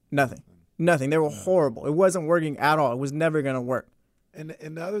 Nothing. They were horrible. It wasn't working at all. It was never going to work. And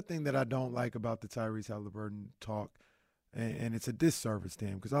the other thing that I don't like about the Tyrese Halliburton talk, and it's a disservice to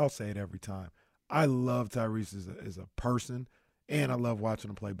him because I'll say it every time, I love Tyrese as a person, and I love watching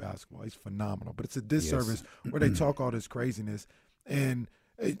him play basketball. He's phenomenal. But it's a disservice where they talk all this craziness. And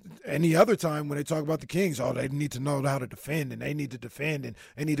any other time when they talk about the Kings, they need to know how to defend, and they need to defend, and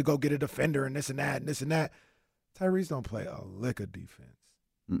they need to go get a defender, and this and that, and this and that. Tyrese don't play a lick of defense.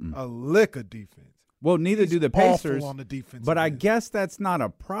 A lick of defense. Well, neither do the Pacers. On the defense, but I guess that's not a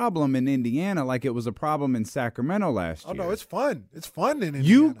problem in Indiana like it was a problem in Sacramento last year. Oh, no, it's fun. It's fun in Indiana.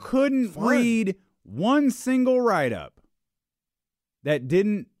 You couldn't read one single write-up that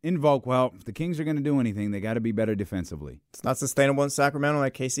didn't invoke, well, if the Kings are going to do anything, they got to be better defensively. It's not sustainable in Sacramento,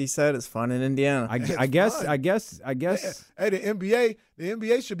 like KC said. It's fun in Indiana. I guess. Hey, the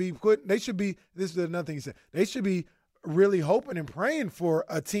NBA should be this is another thing he said. They should be really hoping and praying for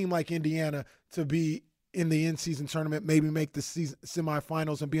a team like Indiana to be in the in-season tournament, maybe make the season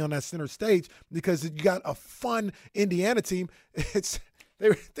semifinals and be on that center stage because you got a fun Indiana team.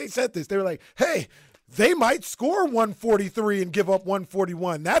 They said this. They were like, hey, they might score 143 and give up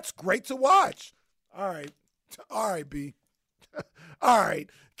 141. That's great to watch. All right, B. All right.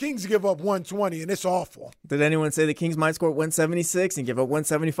 Kings give up 120, and it's awful. Did anyone say the Kings might score 176 and give up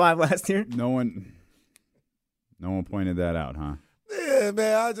 175 last year? No one pointed that out, huh? Yeah,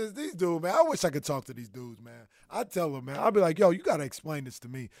 man. These dudes, man. I wish I could talk to these dudes, man. I tell them, man. I'll be like, yo, you got to explain this to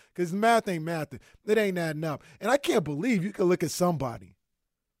me because math ain't math. It ain't adding up. And I can't believe you can look at somebody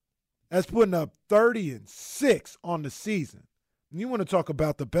that's putting up 30 and 6 on the season. And you want to talk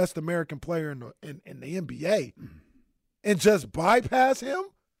about the best American player in the NBA and just bypass him?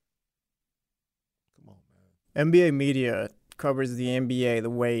 Come on, man. NBA media covers the NBA the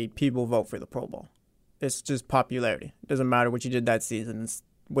way people vote for the Pro Bowl. It's just popularity. It doesn't matter what you did that season. It's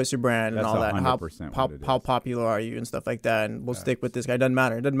what's your brand and all that. How popular are you and stuff like that. And we'll stick with this guy. It doesn't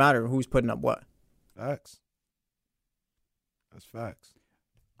matter. It doesn't matter who's putting up what. Facts. That's facts.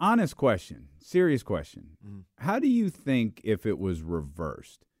 Honest question. Serious question. How do you think if it was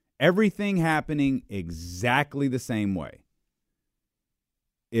reversed? Everything happening exactly the same way.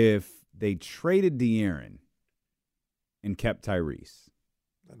 If they traded De'Aaron and kept Tyrese.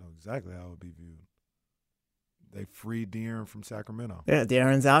 I know exactly how it would be viewed. They freed De'Aaron from Sacramento. Yeah,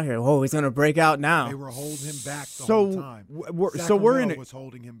 De'Aaron's out here. Oh, he's going to break out now. They were holding him back the whole time. Sacramento was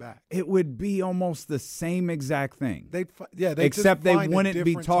holding him back. It would be almost the same exact thing. Except they wouldn't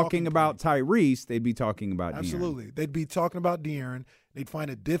be talking about Tyrese. They'd be talking about Absolutely. De'Aaron. They'd be talking about De'Aaron. They'd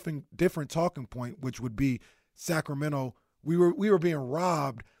find a different talking point, which would be Sacramento. We were being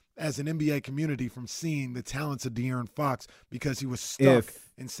robbed as an NBA community from seeing the talents of De'Aaron Fox because he was stuck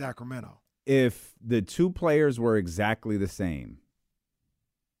in Sacramento. If the two players were exactly the same,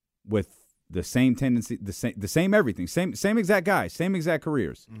 with the same tendency, the same everything, same exact guys, same exact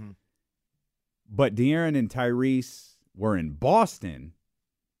careers, but De'Aaron and Tyrese were in Boston,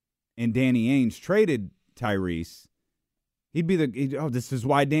 and Danny Ainge traded Tyrese, he'd be this is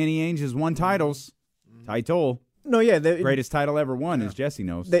why Danny Ainge has won titles. Title. No, yeah. Greatest title ever won, as Jesse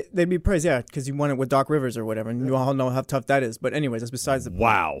knows. They'd be praised, yeah, because you won it with Doc Rivers or whatever, and you all know how tough that is. But anyways, that's besides the point.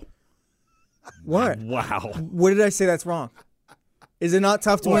 Wow. What? Wow. What did I say that's wrong? Is it not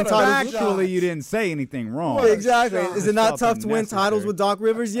tough to win titles? Actually, you didn't say anything wrong. Exactly. Is it not tough to win titles with Doc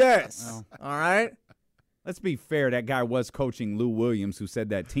Rivers? Yes. Well, all right. Let's be fair. That guy was coaching Lou Williams, who said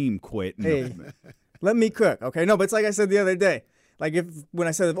that team quit. Hey, let me cook. Okay, no, but it's like I said the other day. Like when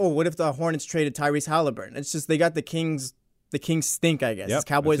I said, what if the Hornets traded Tyrese Halliburton? It's just they got the Kings stink, I guess. Yep, it's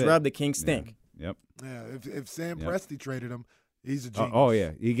Cowboys rub, the Kings stink. Yep. Yeah, if Sam Presti traded him, he's a genius. Oh,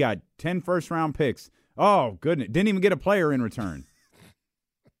 yeah. He got 10 first-round picks. Oh, goodness. Didn't even get a player in return.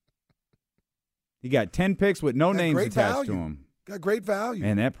 He got 10 picks with no names attached to him. Got great value.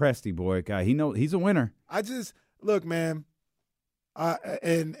 And that Presti boy, guy, he's a winner. Look, man,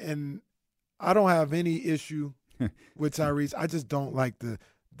 and I don't have any issue with Tyrese. I just don't like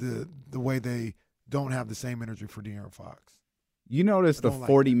the way they don't have the same energy for De'Aaron Fox. You notice the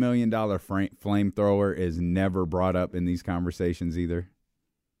 $40 million flamethrower is never brought up in these conversations either?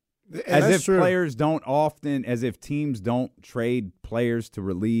 As if teams don't trade players to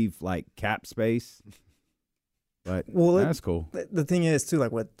relieve, like, cap space. But that's cool. The thing is, too,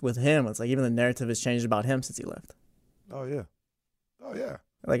 like, with him, it's like even the narrative has changed about him since he left. Oh, yeah.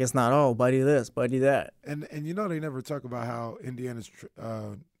 Like, it's not, buddy this, buddy that. And they never talk about how Indiana's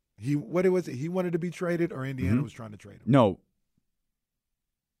he wanted to be traded, or Indiana was trying to trade him? No.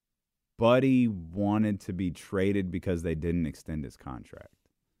 Buddy wanted to be traded because they didn't extend his contract.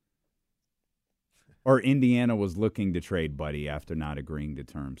 Or Indiana was looking to trade Buddy after not agreeing to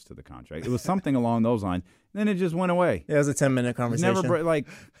terms to the contract. It was something along those lines. Then it just went away. Yeah, it was a 10-minute conversation.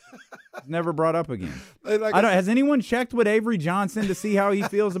 Never brought up again. Has anyone checked with Avery Johnson to see how he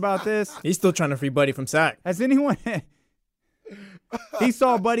feels about this? He's still trying to free Buddy from sack. Has anyone? He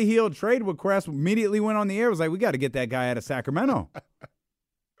saw Buddy Hield trade with Crest, immediately went on the air. Was like, we got to get that guy out of Sacramento.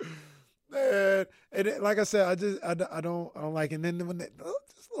 Man, and like I said, I don't like it. And then when this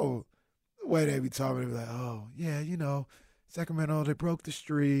little way they be talking, they be like, oh yeah, Sacramento, they broke the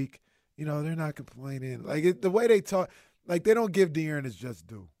streak. They're not complaining. Like the way they talk, like they don't give De'Aaron his just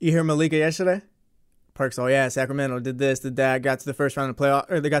due. You hear Malika yesterday? Perks, Sacramento did this, did that, got to the first round of the playoff,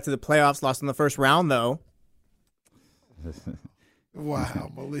 or they got to the playoffs, lost in the first round though.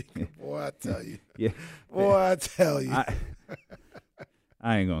 Wow, Malika, boy, I tell you. Yeah. Boy, I tell you.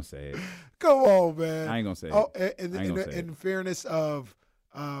 I ain't gonna say it. Come on, man. I ain't gonna say it. Oh, in fairness of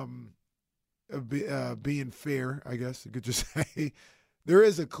being fair, I guess you could just say, there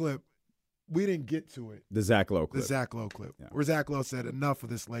is a clip. We didn't get to it. The Zach Lowe clip. Yeah. Where Zach Lowe said, enough of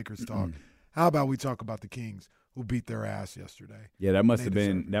this Lakers talk. How about we talk about the Kings who beat their ass yesterday? Yeah, that must have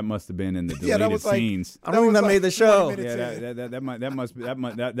been in the deleted scenes. I don't think that made the show. Yeah,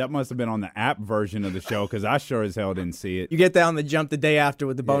 that must have been on the app version of the show, because I sure as hell didn't see it. You get that on the jump the day after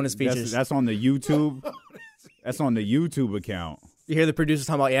with the bonus features. That's on the YouTube. That's on the YouTube account. You hear the producers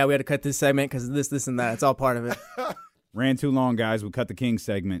talking about, we had to cut this segment because of this, and that. It's all part of it. Ran too long, guys. We cut the Kings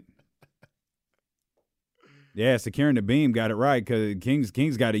segment. Yeah, securing the beam got it right, because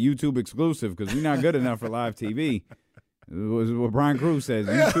Kings got a YouTube exclusive, because we're not good enough for live TV. It was what Brian Cruz says,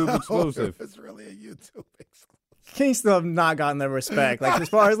 YouTube exclusive. It's really a YouTube exclusive. Kings still have not gotten their respect. Like, as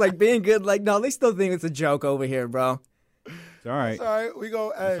far as being good, no, they still think it's a joke over here, bro. It's all right. It's all right. We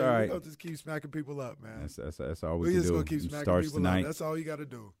go just keep smacking people up, man. That's all we can do. We just gonna keep smacking people up. That's all you got to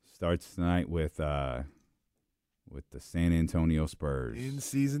do. Starts tonight with the San Antonio Spurs.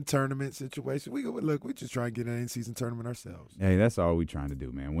 In-season tournament situation. We just try and get an in-season tournament ourselves. Hey, that's all we're trying to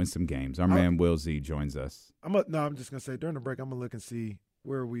do, man. Win some games. Our man Will Z joins us. I'm just gonna say during the break, I'm gonna look and see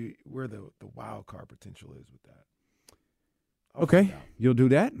where the wild card potential is with that. Okay, you'll do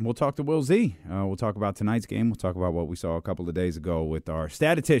that. We'll talk to Will Z. We'll talk about tonight's game. We'll talk about what we saw a couple of days ago with our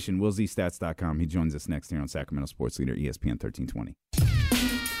statistician, WillZstats.com. He joins us next here on Sacramento Sports Leader, ESPN 1320.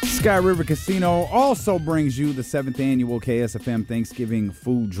 Sky River Casino also brings you the 7th annual KSFM Thanksgiving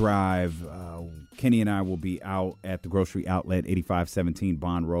Food Drive. Kenny and I will be out at the grocery outlet, 8517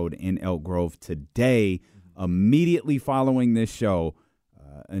 Bond Road in Elk Grove today, immediately following this show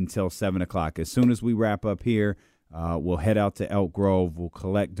until 7 o'clock. As soon as we wrap up here, we'll head out to Elk Grove. We'll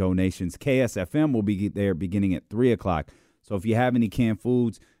collect donations. KSFM will be there beginning at 3 o'clock. So if you have any canned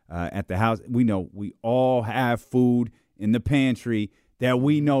foods at the house, we know we all have food in the pantry that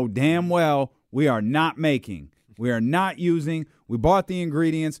we know damn well we are not making. We are not using. We bought the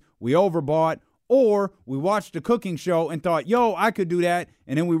ingredients. We overbought. Or we watched a cooking show and thought, I could do that.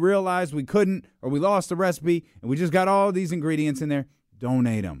 And then we realized we couldn't, or we lost the recipe, and we just got all these ingredients in there.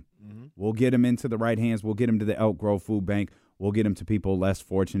 Donate them. Mm-hmm. We'll get them into the right hands. We'll get them to the Elk Grove Food Bank. We'll get them to people less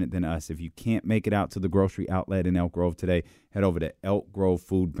fortunate than us. If you can't make it out to the grocery outlet in Elk Grove today, head over to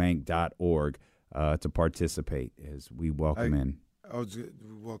elkgrovefoodbank.org to participate as we welcome in. I was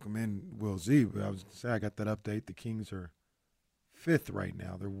welcome in Will Z. I was going to say I got that update. The Kings are 5th right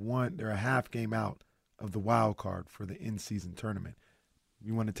now. They're a half game out of the wild card for the in-season tournament.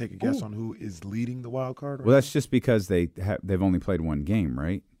 You want to take a guess on who is leading the wild card? Well, that's just because they've only played one game,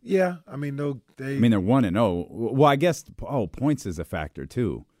 right? Yeah, I mean they're 1-0. Well, I guess points is a factor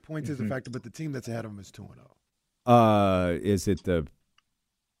too. Points is a factor, but the team that's ahead of them is 2-0. Is it the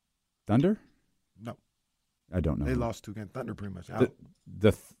Thunder? No, I don't know. They lost 2 games. Thunder pretty much out.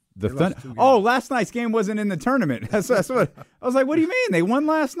 The Thunder. Oh, last night's game wasn't in the tournament. That's what I was like. What do you mean they won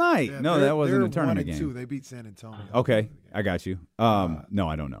last night? Yeah, no, that wasn't a tournament game. 1-2. They beat San Antonio. Okay, I got you. No,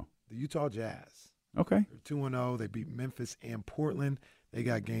 I don't know. The Utah Jazz. Okay, they're 2-0. They beat Memphis and Portland. They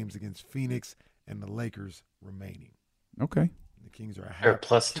got games against Phoenix and the Lakers remaining. Okay. The Kings are They're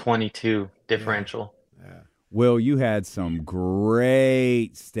plus 22 differential. Yeah. Will, you had some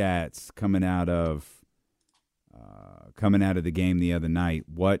great stats coming out of the game the other night.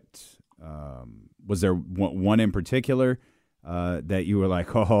 What was there one in particular that you were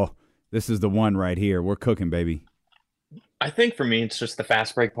like, oh, this is the one right here. We're cooking, baby. I think for me, it's just the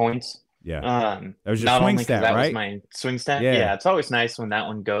fast break points. Yeah. That was your not swing only stat, that right? was my swing stat. Yeah. Yeah, it's always nice when that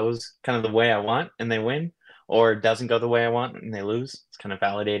one goes kind of the way I want and they win, or doesn't go the way I want and they lose. It's kind of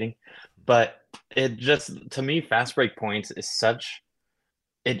validating. But it just, to me, fast break points is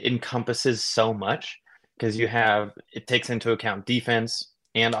it encompasses so much, because it takes into account defense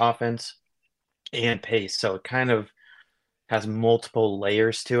and offense and pace. So it kind of has multiple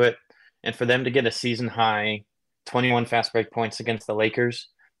layers to it. And for them to get a season high 21 fast break points against the Lakers,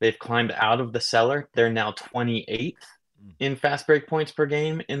 they've climbed out of the cellar. They're now 28th in fast break points per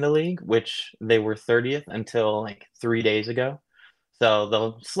game in the league, which they were 30th until like 3 days ago. So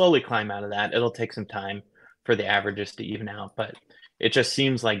they'll slowly climb out of that. It'll take some time for the averages to even out, but it just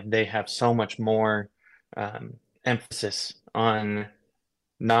seems like they have so much more emphasis on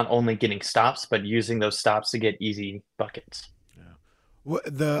not only getting stops, but using those stops to get easy buckets. Yeah. Well,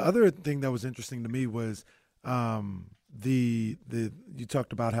 the other thing that was interesting to me was you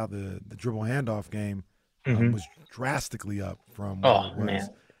talked about how the dribble handoff game was drastically up from what it was. Man.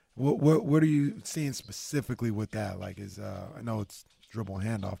 What are you seeing specifically with that? Like, I know it's dribble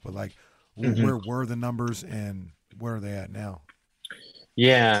handoff, but like, where were the numbers and where are they at now?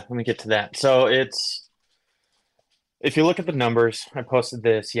 Yeah, let me get to that. So if you look at the numbers, I posted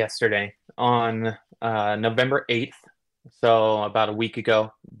this yesterday on November 8th. So about a week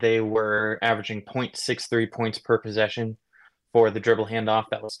ago, they were averaging 0.63 points per possession for the dribble handoff.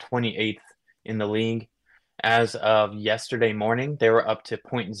 That was 28th in the league. As of yesterday morning, they were up to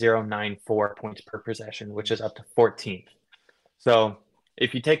 0.094 points per possession, which is up to 14th. So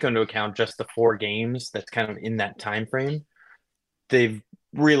if you take into account just the 4 games that's kind of in that time frame, they've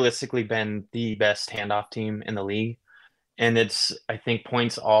realistically been the best handoff team in the league. And it's, I think,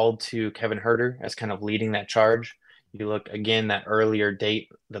 points all to Kevin Huerter as kind of leading that charge. You look, again, that earlier date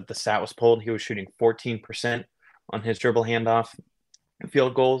that the stat was pulled, he was shooting 14% on his dribble handoff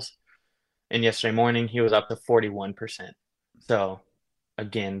field goals. And yesterday morning, he was up to 41%. So,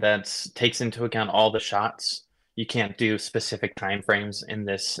 again, that takes into account all the shots. You can't do specific time frames in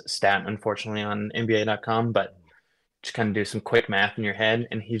this stat, unfortunately, on NBA.com, but just kind of do some quick math in your head,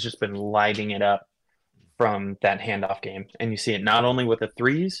 and he's just been lighting it up from that handoff game. And you see it not only with the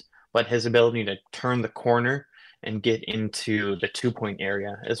threes, but his ability to turn the corner and get into the 2-point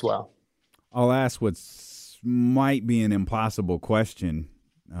area as well. I'll ask what might be an impossible question,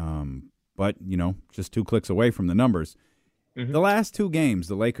 but, just 2 clicks away from the numbers. The last 2 games,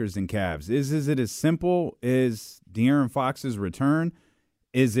 the Lakers and Cavs, is it as simple as De'Aaron Fox's return?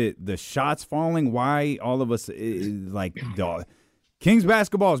 Is it the shots falling? Why all of us, the Kings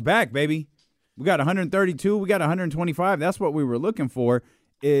basketball is back, baby. We got 132. We got 125. That's what we were looking for.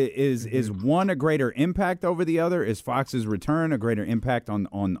 Is one a greater impact over the other? Is Fox's return a greater impact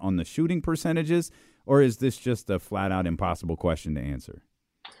on the shooting percentages? Or is this just a flat-out impossible question to answer?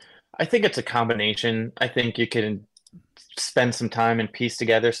 I think it's a combination. I think you can spend some time and piece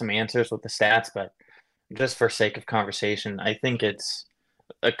together some answers with the stats, but just for sake of conversation, I think it's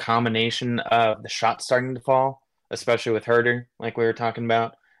a combination of the shots starting to fall, especially with Huerter, like we were talking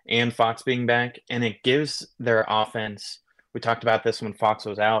about, and Fox being back, and it gives their offense – we talked about this when Fox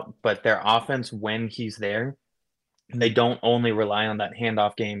was out, but their offense, when he's there, they don't only rely on that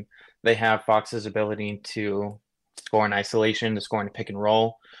handoff game. They have Fox's ability to score in isolation, to score in pick and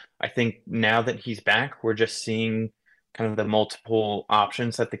roll. I think now that he's back, we're just seeing kind of the multiple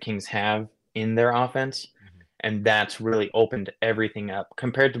options that the Kings have in their offense, and that's really opened everything up.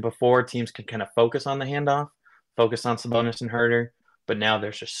 Compared to before, teams could kind of focus on the handoff, focus on Sabonis and Huerter, but now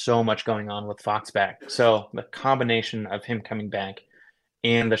there's just so much going on with Fox back. So the combination of him coming back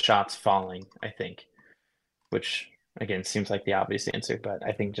and the shots falling, I think, which again, seems like the obvious answer, but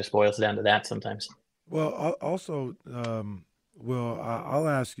I think it just boils down to that sometimes. Well, also, Will, I'll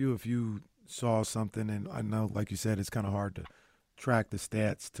ask you if you saw something, and I know, like you said, it's kind of hard to track the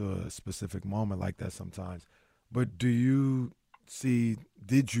stats to a specific moment like that sometimes. But did you see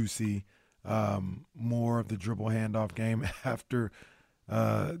more of the dribble handoff game after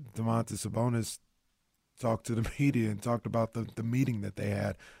Domantas Sabonis talked to the media and talked about the meeting that they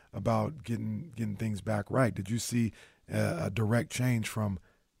had about getting things back right? Did you see a direct change from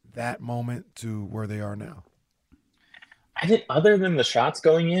that moment to where they are now? I didn't, other than the shots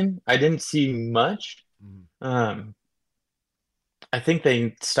going in, I didn't see much. I think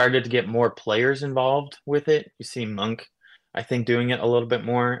they started to get more players involved with it. You see Monk, I think, doing it a little bit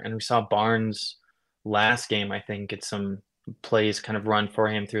more, and we saw Barnes last game, I think, get some plays kind of run for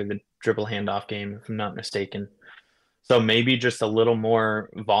him through the dribble handoff game, if I'm not mistaken. So maybe just a little more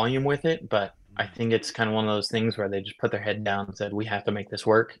volume with it, but I think it's kind of one of those things where they just put their head down and said, we have to make this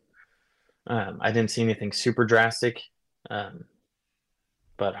work. I didn't see anything super drastic,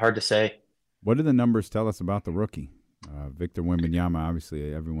 but hard to say. What do the numbers tell us about the rookie? Victor Wembanyama,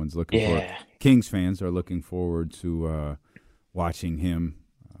 obviously everyone's looking for. Kings fans are looking forward to watching him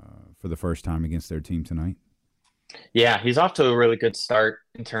for the first time against their team tonight. Yeah, he's off to a really good start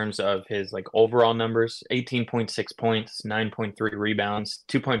in terms of his overall numbers. 18.6 points, 9.3 rebounds,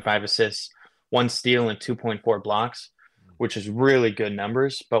 2.5 assists, 1 steal, and 2.4 blocks, which is really good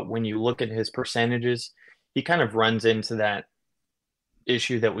numbers. But when you look at his percentages, he kind of runs into that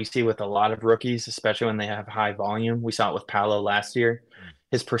issue that we see with a lot of rookies, especially when they have high volume. We saw it with Paolo last year.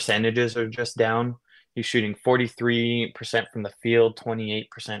 His percentages are just down. He's shooting 43% from the field,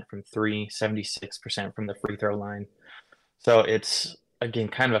 28% from three, 76% from the free throw line. So it's, again,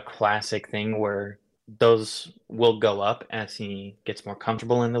 kind of a classic thing where those will go up as he gets more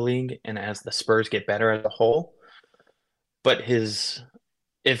comfortable in the league and as the Spurs get better as a whole. But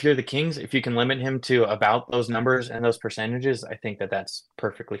if you're the Kings, if you can limit him to about those numbers and those percentages, I think that that's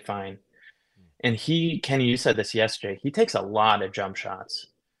perfectly fine. And Kenny, you said this yesterday, he takes a lot of jump shots.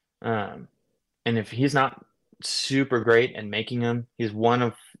 And if he's not super great at making them, he's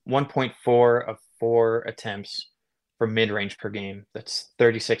 1.4 of 4 attempts for mid-range per game. That's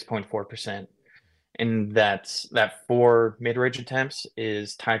 36.4%. And that 4 mid-range attempts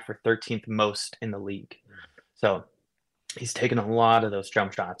is tied for 13th most in the league. So he's taken a lot of those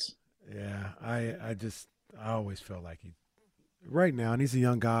jump shots. Yeah, I always feel like right now, and he's a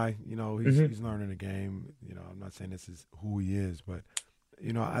young guy, he's learning the game. I'm not saying this is who he is, but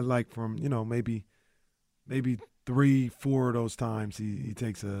I like from maybe 3-4 of those times he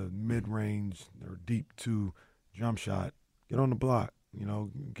takes a mid-range or deep 2 jump shot, get on the block,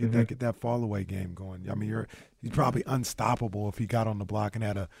 get that fall away game going. I mean, he's probably unstoppable if he got on the block and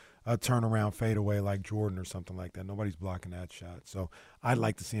had a turnaround fadeaway like Jordan or something like that. Nobody's blocking that shot. So I'd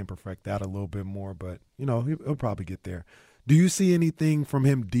like to see him perfect that a little bit more, but he'll probably get there. Do you see anything from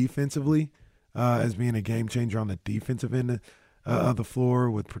him defensively as being a game changer on the defensive end of the floor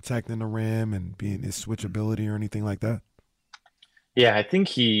with protecting the rim and being his switchability or anything like that? Yeah, I think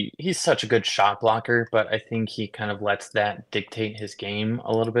he's such a good shot blocker, but I think he kind of lets that dictate his game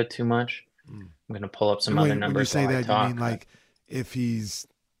a little bit too much. I'm going to pull up some other numbers. When you say that, you mean like if he's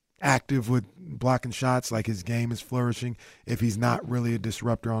active with blocking shots, like his game is flourishing. If he's not really a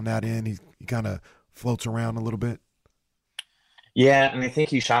disruptor on that end, he kind of floats around a little bit. Yeah, and I think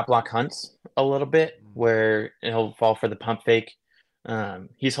he shot block hunts a little bit where he'll fall for the pump fake.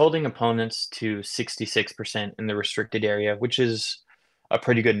 He's holding opponents to 66% in the restricted area, which is a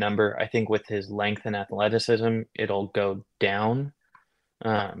pretty good number. I think with his length and athleticism, it'll go down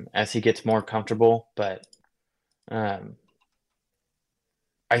as he gets more comfortable. But I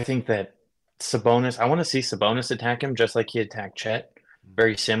think that I want to see Sabonis attack him just like he attacked Chet.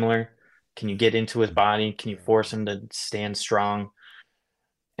 Very similar. Can you get into his body? Can you force him to stand strong?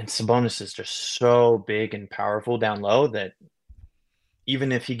 And Sabonis is just so big and powerful down low that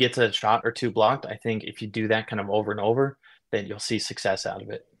even if he gets a shot or 2 blocked, I think if you do that kind of over and over, then you'll see success out of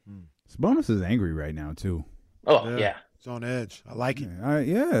it. Sabonis is angry right now too. Oh yeah. It's on edge. I like it.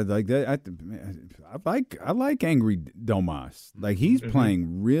 Like that. I like angry Domas. Like he's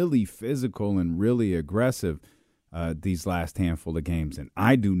playing really physical and really aggressive these last handful of games, and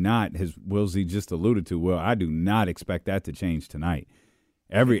I do not, as Wilsey just alluded to, I do not expect that to change tonight.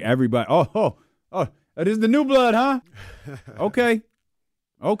 Everybody. Oh, it is the new blood, huh? Okay.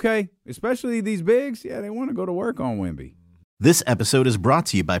 Especially these bigs. Yeah, they want to go to work on Wemby. This episode is brought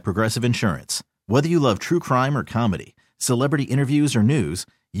to you by Progressive Insurance. Whether you love true crime or comedy, celebrity interviews or news,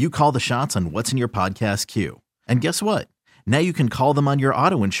 you call the shots on what's in your podcast queue. And guess what? Now you can call them on your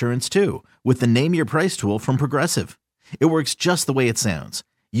auto insurance too with the Name Your Price tool from Progressive. It works just the way it sounds.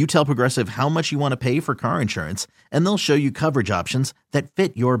 You tell Progressive how much you want to pay for car insurance, and they'll show you coverage options that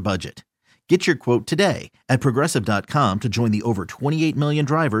fit your budget. Get your quote today at Progressive.com to join the over 28 million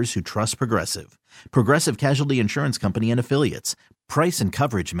drivers who trust Progressive. Progressive Casualty Insurance Company and Affiliates. Price and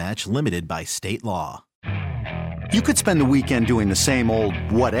coverage match limited by state law. You could spend the weekend doing the same old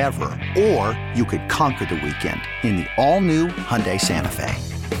whatever, or you could conquer the weekend in the all-new Hyundai Santa Fe.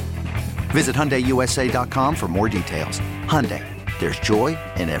 Visit HyundaiUSA.com for more details. Hyundai, there's joy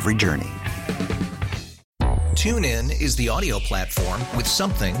in every journey. TuneIn is the audio platform with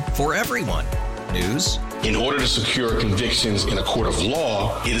something for everyone. News. In order to secure convictions in a court of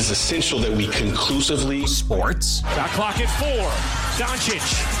law, it is essential that we conclusively. Sports. Shot clock at 4.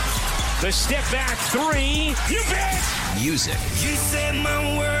 Doncic. The step back 3. You bet. Music. You set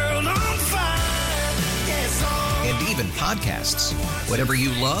my world on fire. Yes, and even podcasts. Whatever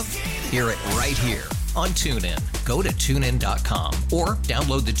you love, hear it right here on TuneIn. Go to TuneIn.com or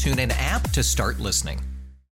download the TuneIn app to start listening.